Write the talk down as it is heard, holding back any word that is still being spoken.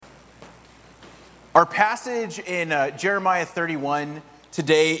Our passage in Jeremiah 31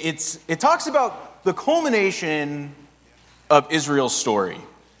 today, it talks about the culmination of Israel's story.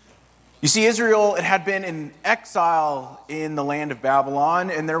 You see, Israel, it had been in exile in the land of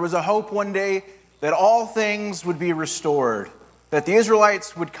Babylon, and there was a hope one day that all things would be restored, that the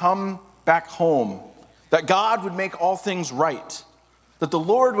Israelites would come back home, that God would make all things right, that the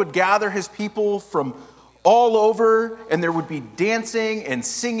Lord would gather his people from all over, and there would be dancing and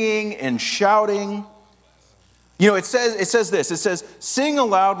singing and shouting. You know, it says this, it says, "Sing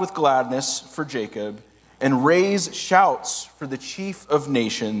aloud with gladness for Jacob, and raise shouts for the chief of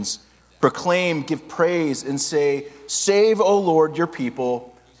nations. Proclaim, give praise, and say, save, O Lord, your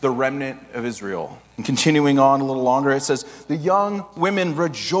people, the remnant of Israel." And continuing on a little longer, it says, "The young women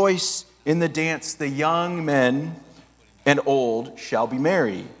rejoice in the dance. The young men and old shall be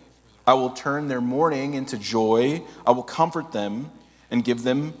merry. I will turn their mourning into joy. I will comfort them and give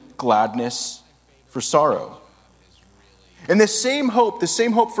them gladness for sorrow." And this same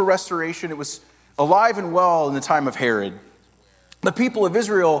hope for restoration, it was alive and well in the time of Herod. The people of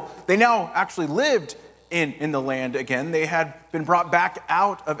Israel, they now actually lived in the land again. They had been brought back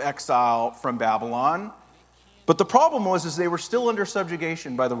out of exile from Babylon. But the problem was they were still under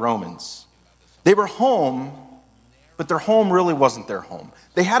subjugation by the Romans. They were home, but their home really wasn't their home.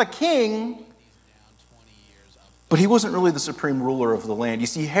 They had a king, but he wasn't really the supreme ruler of the land. You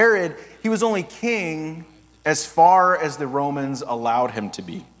see, Herod, he was only king as far as the Romans allowed him to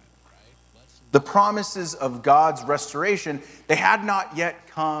be. The promises of God's restoration, they had not yet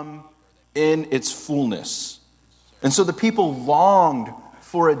come in its fullness. And so the people longed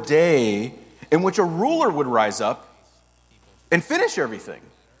for a day in which a ruler would rise up and finish everything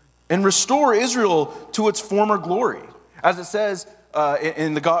and restore Israel to its former glory. As it says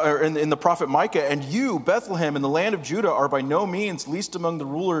in the prophet Micah, "And you, Bethlehem, in the land of Judah, are by no means least among the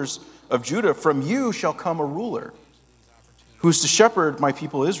rulers of Judah. From you shall come a ruler who is to shepherd my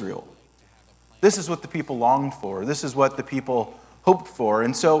people Israel." This is what the people longed for. This is what the people hoped for.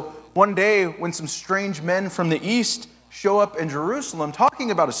 And so one day when some strange men from the east show up in Jerusalem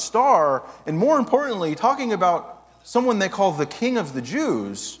talking about a star, and more importantly, talking about someone they call the King of the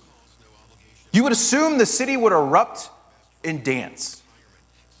Jews, you would assume the city would erupt in dance,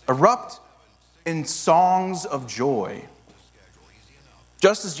 erupt in songs of joy,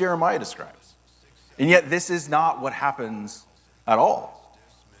 just as Jeremiah describes. And yet this is not what happens at all.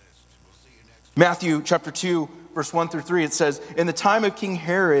 Matthew chapter 2, verse 1 through 3, it says, "In the time of King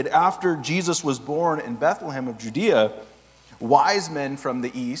Herod, after Jesus was born in Bethlehem of Judea, wise men from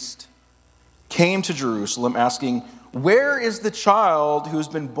the east came to Jerusalem asking, 'Where is the child who has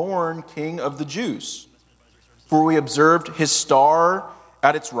been born King of the Jews? For we observed his star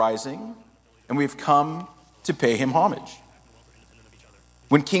at its rising, and we have come to pay him homage.'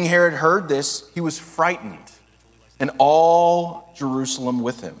 When King Herod heard this, he was frightened, and all Jerusalem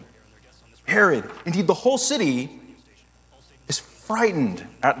with him." Herod, indeed the whole city, is frightened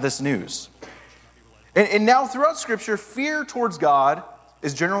at this news. And now throughout Scripture, fear towards God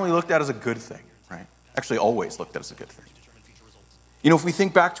is generally looked at as a good thing, right? Actually always looked at as a good thing. You know, if we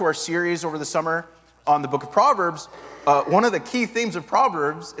think back to our series over the summer on the book of Proverbs, one of the key themes of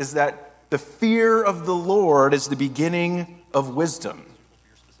Proverbs is that the fear of the Lord is the beginning of wisdom.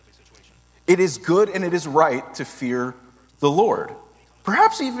 It is good and it is right to fear the Lord.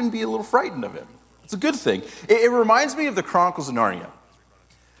 Perhaps even be a little frightened of him. It's a good thing. It reminds me of the Chronicles of Narnia.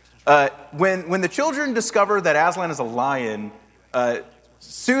 When the children discover that Aslan is a lion,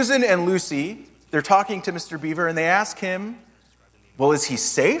 Susan and Lucy, they're talking to Mr. Beaver, and they ask him, "Well, is he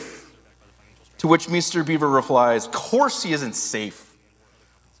safe?" To which Mr. Beaver replies, "Of course he isn't safe,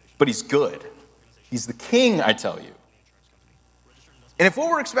 but he's good. He's the king, I tell you." And if what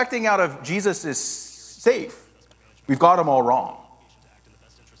we're expecting out of Jesus is safe, we've got him all wrong.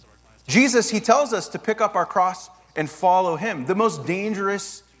 Jesus, he tells us to pick up our cross and follow him. The most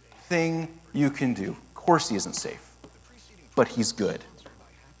dangerous thing you can do. Of course he isn't safe, but he's good.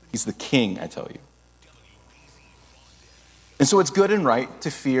 He's the king, I tell you. And so it's good and right to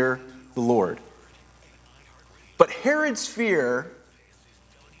fear the Lord. But Herod's fear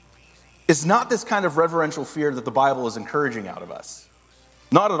is not this kind of reverential fear that the Bible is encouraging out of us.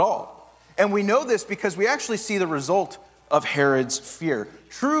 Not at all. And we know this because we actually see the result of Herod's fear.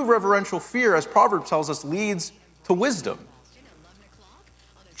 True reverential fear, as Proverbs tells us, leads to wisdom.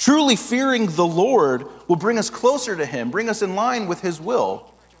 Truly fearing the Lord will bring us closer to him, bring us in line with his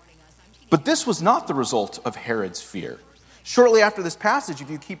will. But this was not the result of Herod's fear. Shortly after this passage, if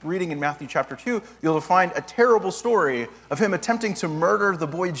you keep reading in Matthew chapter 2, you'll find a terrible story of him attempting to murder the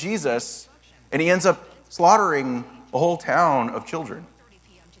boy Jesus, and he ends up slaughtering a whole town of children.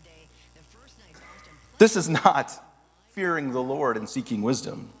 This is not fearing the Lord and seeking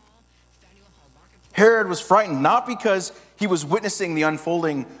wisdom. Herod was frightened not because he was witnessing the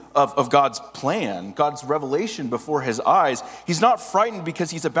unfolding of God's plan, God's revelation before his eyes. He's not frightened because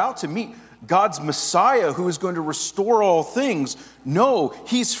he's about to meet God's Messiah who is going to restore all things. No,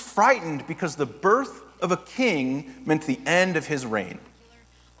 he's frightened because the birth of a king meant the end of his reign.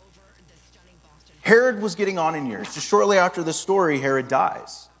 Herod was getting on in years. Just shortly after this story, Herod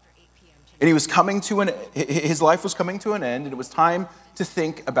dies. And his life was coming to an end, and it was time to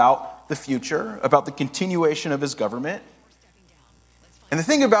think about the future, about the continuation of his government. And the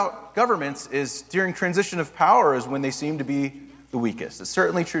thing about governments is during transition of power is when they seem to be the weakest. It's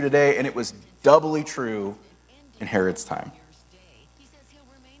certainly true today, and it was doubly true in Herod's time.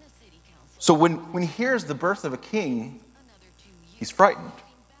 So when he hears the birth of a king, he's frightened.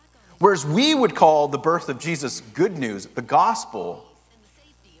 Whereas we would call the birth of Jesus good news, the gospel,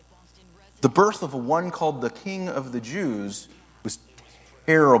 the birth of one called the King of the Jews was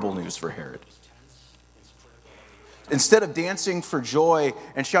terrible news for Herod. Instead of dancing for joy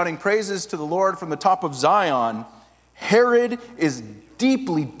and shouting praises to the Lord from the top of Zion, Herod is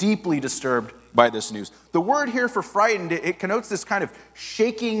deeply, deeply disturbed by this news. The word here for frightened, it connotes this kind of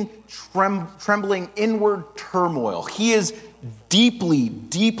shaking, trembling, inward turmoil. He is deeply,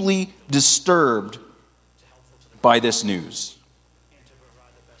 deeply disturbed by this news.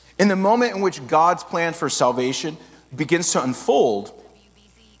 In the moment in which God's plan for salvation begins to unfold,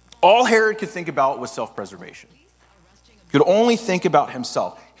 all Herod could think about was self-preservation. He could only think about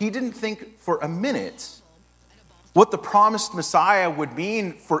himself. He didn't think for a minute what the promised Messiah would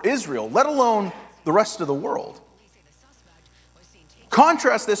mean for Israel, let alone the rest of the world.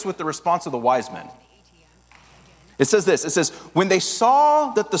 Contrast this with the response of the wise men. It says this, it says, when they saw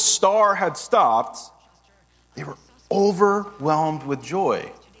that the star had stopped, they were overwhelmed with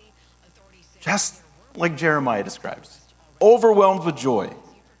joy. Just like Jeremiah describes. Overwhelmed with joy.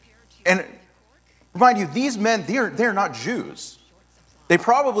 And remind you, these men, they're not Jews. They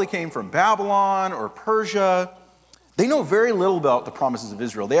probably came from Babylon or Persia. They know very little about the promises of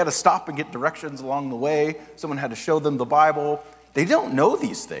Israel. They had to stop and get directions along the way. Someone had to show them the Bible. They don't know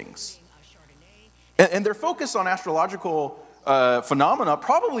these things. And their focus on astrological phenomena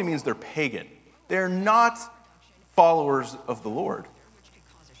probably means they're pagan. They're not followers of the Lord.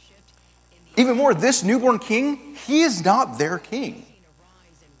 Even more, this newborn king, he is not their king.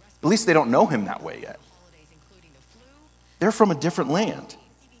 At least they don't know him that way yet. They're from a different land.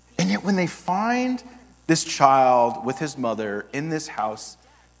 And yet when they find this child with his mother in this house,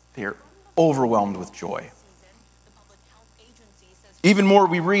 they're overwhelmed with joy. Even more,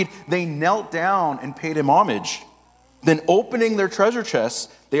 we read, they knelt down and paid him homage. Then opening their treasure chests,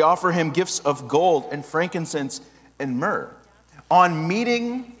 they offer him gifts of gold and frankincense and myrrh. On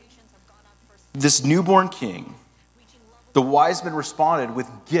meeting this newborn king, the wise men responded with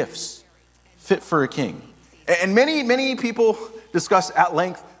gifts fit for a king. And many people discuss at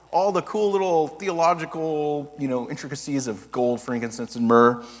length all the cool little theological, intricacies of gold, frankincense, and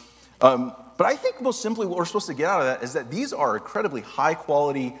myrrh. But I think most simply what we're supposed to get out of that is that these are incredibly high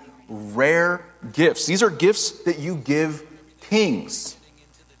quality, rare gifts. These are gifts that you give kings.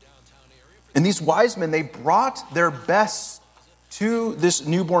 And these wise men, they brought their best to this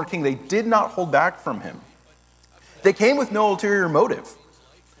newborn king. They did not hold back from him. They came with no ulterior motive.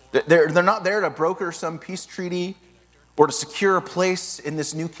 They're not there to broker some peace treaty or to secure a place in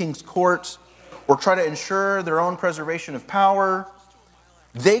this new king's court or try to ensure their own preservation of power.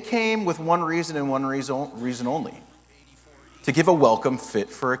 They came with one reason and one reason only: to give a welcome fit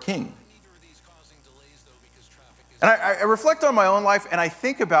for a king. And I reflect on my own life and I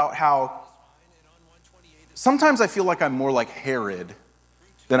think about how sometimes I feel like I'm more like Herod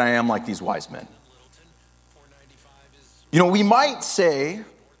than I am like these wise men. We might say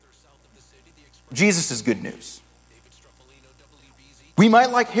Jesus is good news. We might,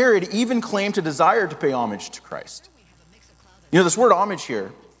 like Herod, even claim to desire to pay homage to Christ. This word homage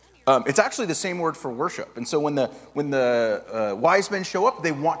here, it's actually the same word for worship. And so when the wise men show up,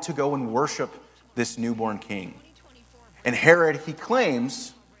 they want to go and worship this newborn king. And Herod, he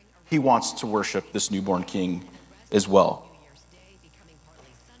claims he wants to worship this newborn king as well.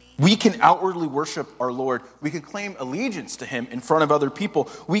 We can outwardly worship our Lord. We can claim allegiance to him in front of other people.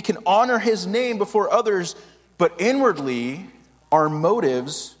 We can honor his name before others, but inwardly, our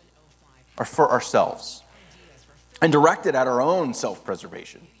motives are for ourselves and directed at our own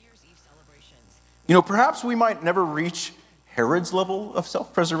self-preservation. Perhaps we might never reach Herod's level of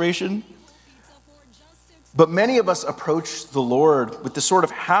self-preservation, but many of us approach the Lord with the sort of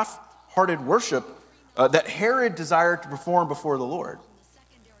half-hearted worship that Herod desired to perform before the Lord.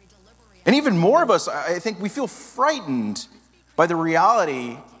 And even more of us, I think we feel frightened by the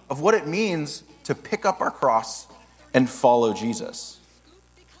reality of what it means to pick up our cross and follow Jesus.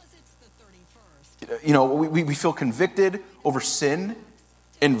 We feel convicted over sin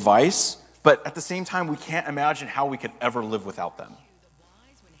and vice, but at the same time, we can't imagine how we could ever live without them.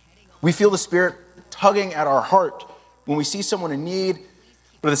 We feel the Spirit tugging at our heart when we see someone in need,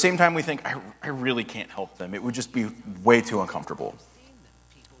 but at the same time, we think, I really can't help them. It would just be way too uncomfortable.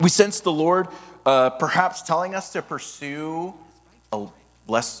 We sense the Lord perhaps telling us to pursue a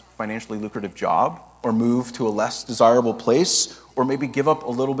less financially lucrative job, or move to a less desirable place, or maybe give up a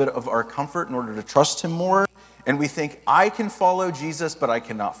little bit of our comfort in order to trust him more. And we think, I can follow Jesus, but I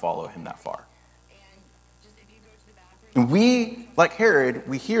cannot follow him that far. And we, like Herod,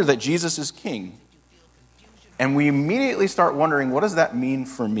 we hear that Jesus is king. And we immediately start wondering, what does that mean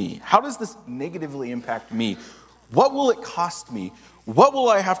for me? How does this negatively impact me? What will it cost me? What will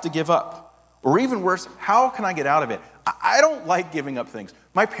I have to give up? Or even worse, how can I get out of it? I don't like giving up things.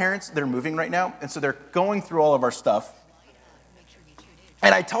 My parents, they're moving right now, and so they're going through all of our stuff.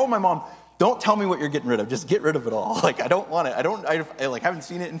 And I told my mom, don't tell me what you're getting rid of. Just get rid of it all. I don't want it. I haven't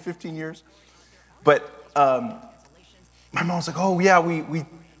seen it in 15 years. But my mom's like, oh yeah, we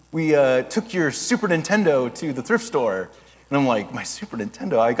took your Super Nintendo to the thrift store. And I'm like, my Super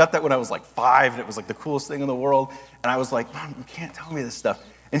Nintendo? I got that when I was 5, and it was the coolest thing in the world. And I was like, Mom, you can't tell me this stuff.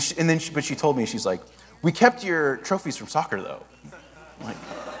 But she told me, she's like, we kept your trophies from soccer though. I'm like,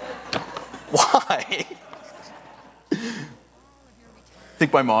 why? I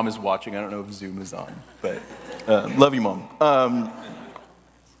think my mom is watching. I don't know if Zoom is on, but love you, Mom.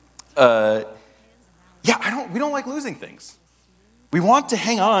 We don't like losing things. We want to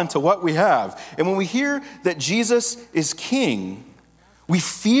hang on to what we have. And when we hear that Jesus is king, we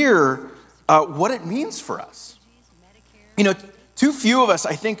fear what it means for us. Too few of us,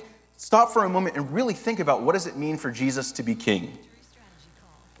 I think, stop for a moment and really think about what does it mean for Jesus to be king.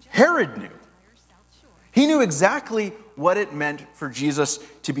 Herod knew. He knew exactly what it meant for Jesus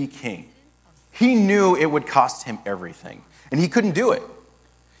to be king. He knew it would cost him everything, and he couldn't do it.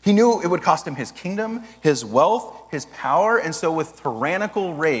 He knew it would cost him his kingdom, his wealth, his power, and so with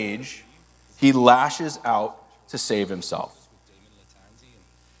tyrannical rage, he lashes out to save himself.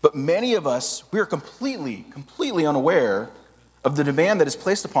 But many of us, we are completely unaware of the demand that is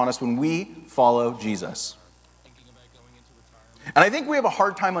placed upon us when we follow Jesus. And I think we have a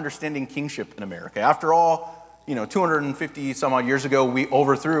hard time understanding kingship in America. After all, 250 some odd years ago, we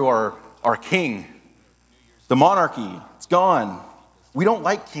overthrew our king. The monarchy, it's gone. We don't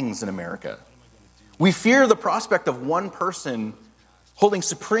like kings in America. We fear the prospect of one person holding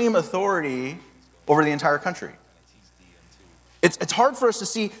supreme authority over the entire country. It's hard for us to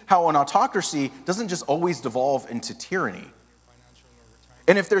see how an autocracy doesn't just always devolve into tyranny.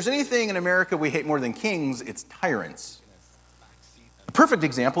 And if there's anything in America we hate more than kings, it's tyrants. A perfect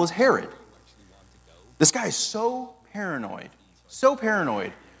example is Herod. This guy is so paranoid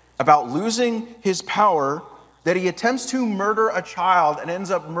about losing his power that he attempts to murder a child and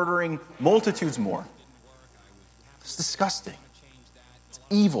ends up murdering multitudes more. It's disgusting. It's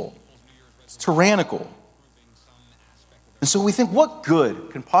evil. It's tyrannical. And so we think, what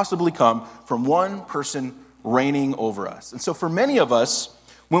good can possibly come from one person reigning over us? And so for many of us,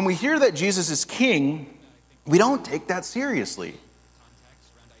 when we hear that Jesus is king, we don't take that seriously.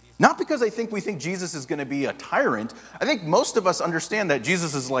 Not because we think Jesus is going to be a tyrant. I think most of us understand that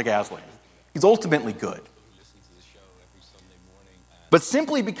Jesus is like Aslan. He's ultimately good. But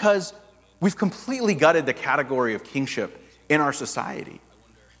simply because we've completely gutted the category of kingship in our society.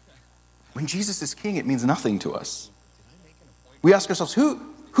 When Jesus is king, it means nothing to us. We ask ourselves,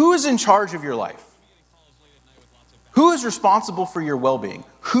 who is in charge of your life? Who is responsible for your well-being?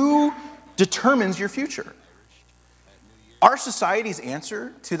 Who determines your future? Our society's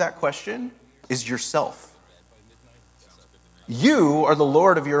answer to that question is yourself. You are the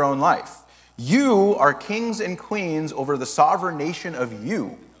Lord of your own life. You are kings and queens over the sovereign nation of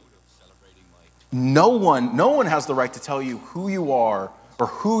you. No one has the right to tell you who you are or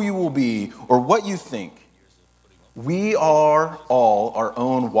who you will be or what you think. We are all our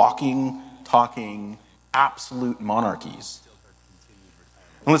own walking, talking, absolute monarchies.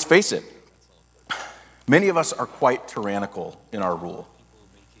 And let's face it, many of us are quite tyrannical in our rule.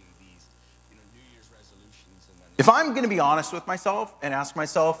 If I'm going to be honest with myself and ask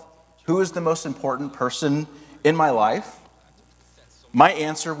myself, who is the most important person in my life? My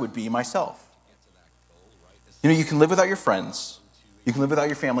answer would be myself. You can live without your friends. You can live without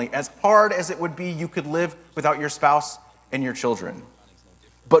your family. As hard as it would be, you could live without your spouse and your children.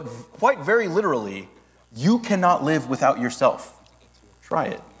 But quite very literally, you cannot live without yourself. Try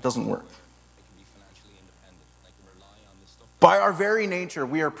it. It doesn't work. By our very nature,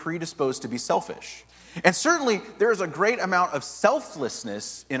 we are predisposed to be selfish. And certainly, there is a great amount of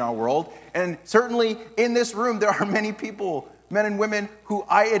selflessness in our world. And certainly, in this room, there are many people, men and women, who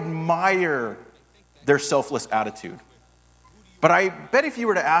I admire their selfless attitude. But I bet if you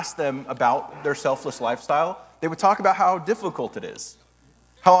were to ask them about their selfless lifestyle, they would talk about how difficult it is,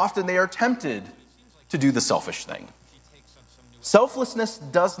 how often they are tempted to do the selfish thing. Selflessness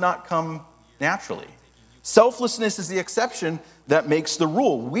does not come naturally. Selflessness is the exception that makes the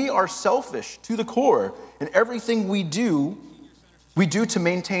rule. We are selfish to the core, and everything we do to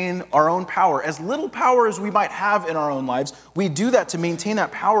maintain our own power. As little power as we might have in our own lives, we do that to maintain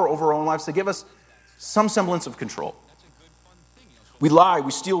that power over our own lives, to give us some semblance of control. We lie, we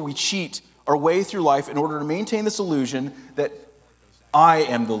steal, we cheat our way through life in order to maintain this illusion that I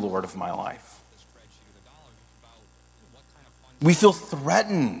am the Lord of my life. We feel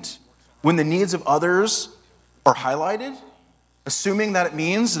threatened when the needs of others are highlighted, assuming that it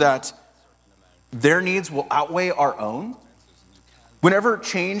means that their needs will outweigh our own. Whenever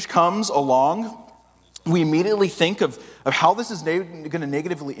change comes along, we immediately think of how this is going to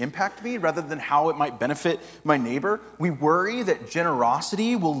negatively impact me rather than how it might benefit my neighbor. We worry that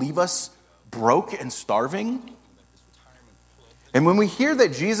generosity will leave us broke and starving. And when we hear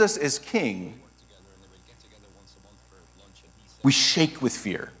that Jesus is king, we shake with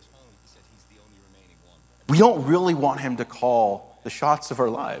fear. We don't really want him to call the shots of our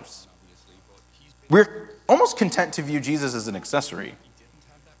lives. We're almost content to view Jesus as an accessory.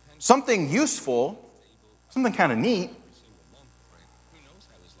 Something useful, something kind of neat,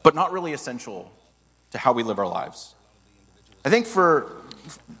 but not really essential to how we live our lives. I think for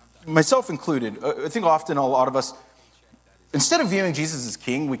myself included, I think often a lot of us, instead of viewing Jesus as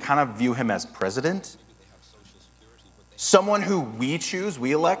king, we kind of view him as president. Someone who we choose,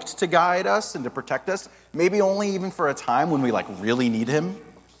 we elect to guide us and to protect us, maybe only even for a time when we really need him.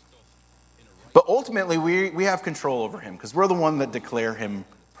 But ultimately, we have control over him because we're the one that declare him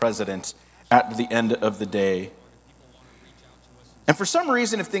president at the end of the day. And for some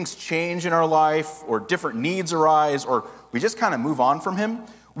reason, if things change in our life or different needs arise or we just kind of move on from him,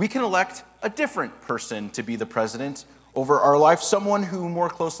 we can elect a different person to be the president over our life, someone who more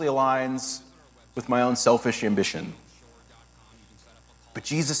closely aligns with my own selfish ambition. But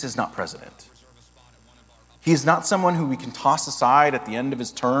Jesus is not president. He is not someone who we can toss aside at the end of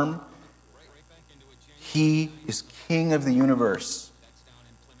his term. He is king of the universe.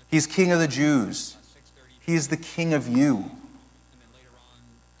 He's king of the Jews. He is the king of you.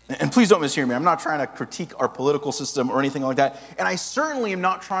 And please don't mishear me. I'm not trying to critique our political system or anything like that. And I certainly am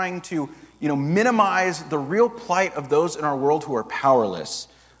not trying to, minimize the real plight of those in our world who are powerless.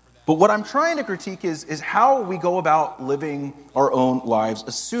 But what I'm trying to critique is how we go about living our own lives,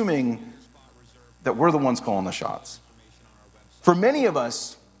 assuming that we're the ones calling the shots. For many of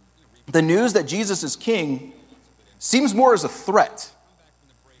us, the news that Jesus is king seems more as a threat.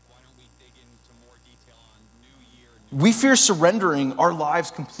 We fear surrendering our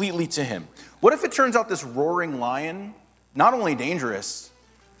lives completely to him. What if it turns out this roaring lion, not only dangerous,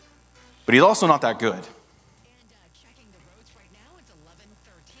 but he's also not that good?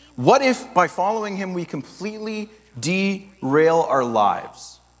 What if by following him we completely derail our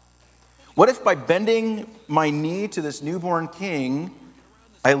lives? What if by bending my knee to this newborn king,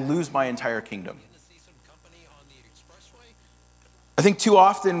 I lose my entire kingdom? I think too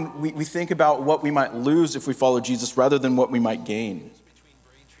often we think about what we might lose if we follow Jesus rather than what we might gain.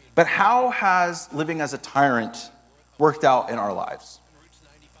 But how has living as a tyrant worked out in our lives?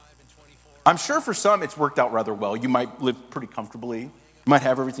 I'm sure for some it's worked out rather well. You might live pretty comfortably. You might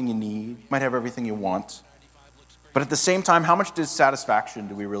have everything you need. You might have everything you want. But at the same time, how much dissatisfaction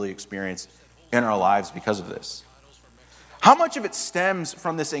do we really experience in our lives because of this? How much of it stems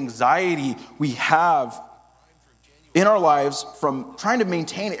from this anxiety we have in our lives from trying to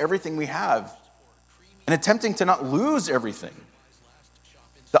maintain everything we have and attempting to not lose everything?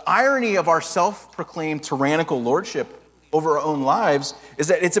 The irony of our self-proclaimed tyrannical lordship over our own lives is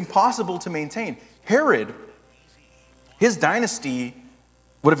that it's impossible to maintain. Herod, his dynasty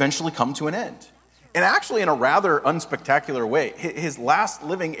would eventually come to an end. And actually in a rather unspectacular way. His last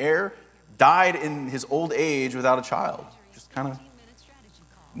living heir died in his old age without a child. Just kind of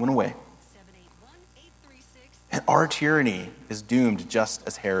went away. And our tyranny is doomed just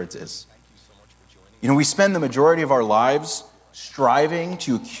as Herod's is. We spend the majority of our lives striving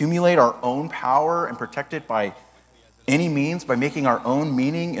to accumulate our own power and protect it by any means, by making our own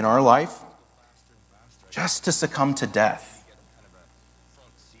meaning in our life, just to succumb to death.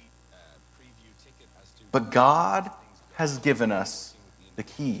 But God has given us the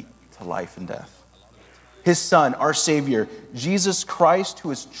the key to life and death. His Son, our Savior, Jesus Christ, who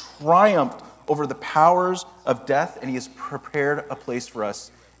has triumphed over the powers of death, and he has prepared a place for us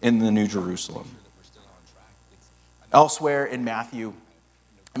in the New Jerusalem. Elsewhere in Matthew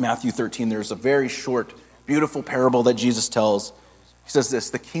 13, there's a very short, beautiful parable that Jesus tells. He says this: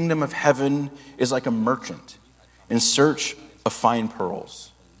 the kingdom of heaven is like a merchant in search of fine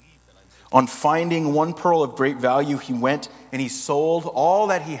pearls. On finding one pearl of great value, he went and he sold all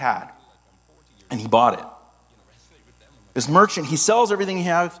that he had, and he bought it. This merchant, he sells everything he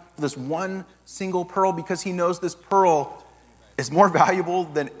has for this one single pearl because he knows this pearl is more valuable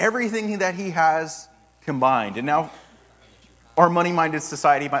than everything that he has combined. And now, our money-minded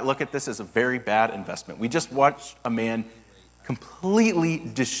society might look at this as a very bad investment. We just watched a man completely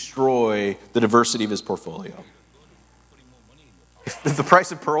destroy the diversity of his portfolio. If the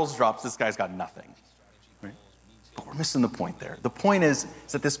price of pearls drops, this guy's got nothing. Right? But we're missing the point there. The point is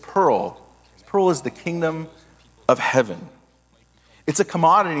that this pearl is the kingdom of heaven. It's a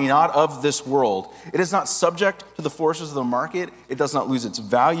commodity not of this world. It is not subject to the forces of the market. It does not lose its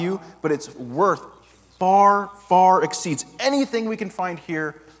value, but its worth far, far exceeds anything we can find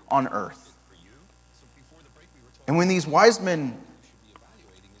here on earth. And when these wise men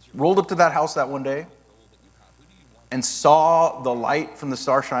rolled up to that house that one day and saw the light from the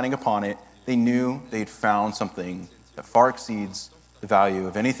star shining upon it, they knew they had found something that far exceeds the value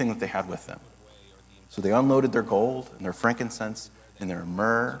of anything that they had with them. So they unloaded their gold and their frankincense and their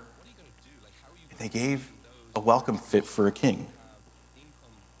myrrh, and they gave a welcome fit for a king.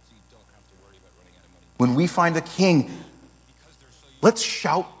 When we find a king, let's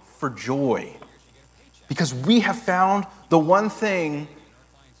shout for joy, because we have found the one thing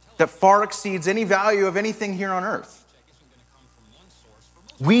that far exceeds any value of anything here on earth.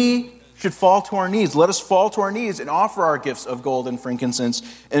 We should fall to our knees. Let us fall to our knees and offer our gifts of gold and frankincense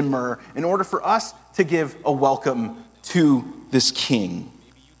and myrrh in order for us to give a welcome to this king.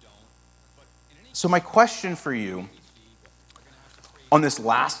 So my question for you on this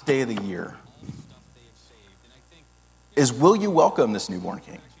last day of the year is, will you welcome this newborn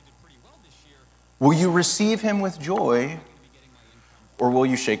king? Will you receive him with joy, or will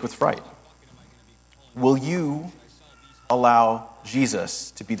you shake with fright? Will you allow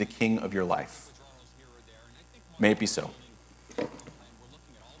Jesus to be the king of your life? May it be so.